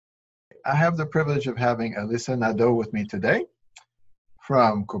I have the privilege of having Alissa with me today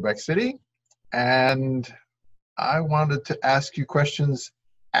from Quebec City, and I wanted to ask you questions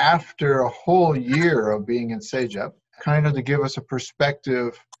after a whole year of being in CEGEP, kind of to give us a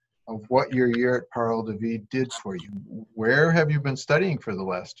perspective of what your year at Parole de Vie did for you. Where have you been studying for the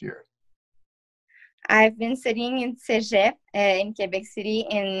last year? I've been studying in CEGEP in Quebec City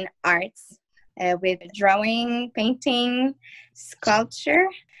in arts with drawing, painting, sculpture,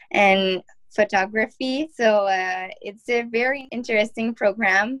 and photography. So it's a very interesting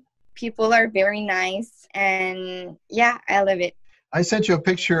program. People are very nice, and yeah, I love it. I sent you a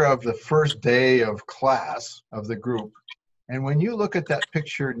picture of the first day of class of the group. And when you look at that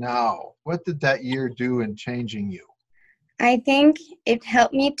picture now, what did that year do in changing you? I think it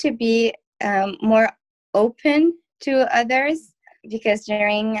helped me to be more open to others, because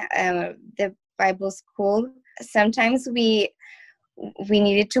during the Bible school, sometimes we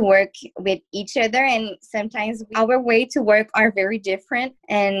needed to work with each other, and sometimes our way to work are very different,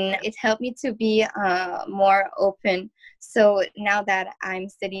 and it helped me to be more open. So now that I'm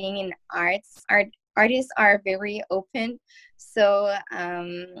studying in arts, artists are very open. So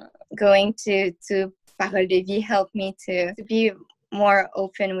going to Parole de Vie helped me to be more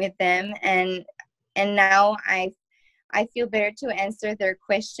open with them, and now I feel better to answer their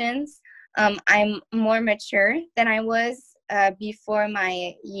questions. I'm more mature than I was before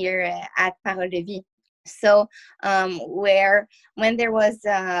my year at Parole de Vie. So when there was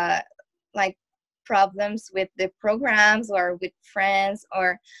like problems with the programs or with friends,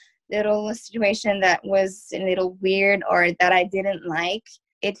 or little situation that was a little weird or that I didn't like,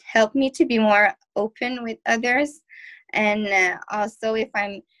 it helped me to be more open with others. And also, if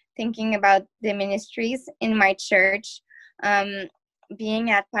I'm thinking about the ministries in my church,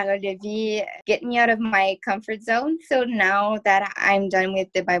 being at Parole de Vie get me out of my comfort zone. So now that I'm done with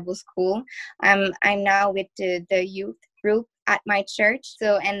the Bible school, I'm now with the youth group at my church.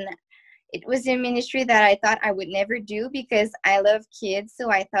 So, and it was a ministry that I thought I would never do, because I love kids. So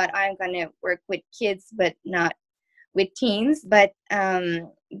I thought I'm going to work with kids, but not with teens. But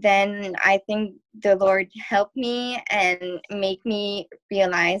then I think the Lord helped me and make me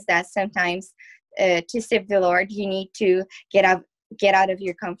realize that sometimes to serve the Lord, you need to get out of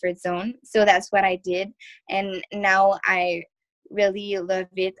your comfort zone. So that's what I did, and now I really love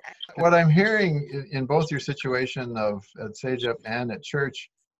it. What I'm hearing in both your situation of at CEGEP and at church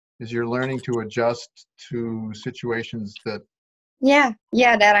is you're learning to adjust to situations that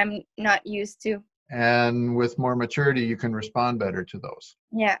that I'm not used to. And with more maturity, you can respond better to those.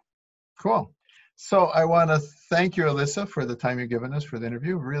 Yeah. Cool. So I want to thank you, Alissa, for the time you've given us for the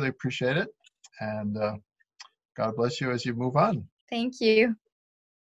interview. Really appreciate it. And God bless you as you move on. Thank you.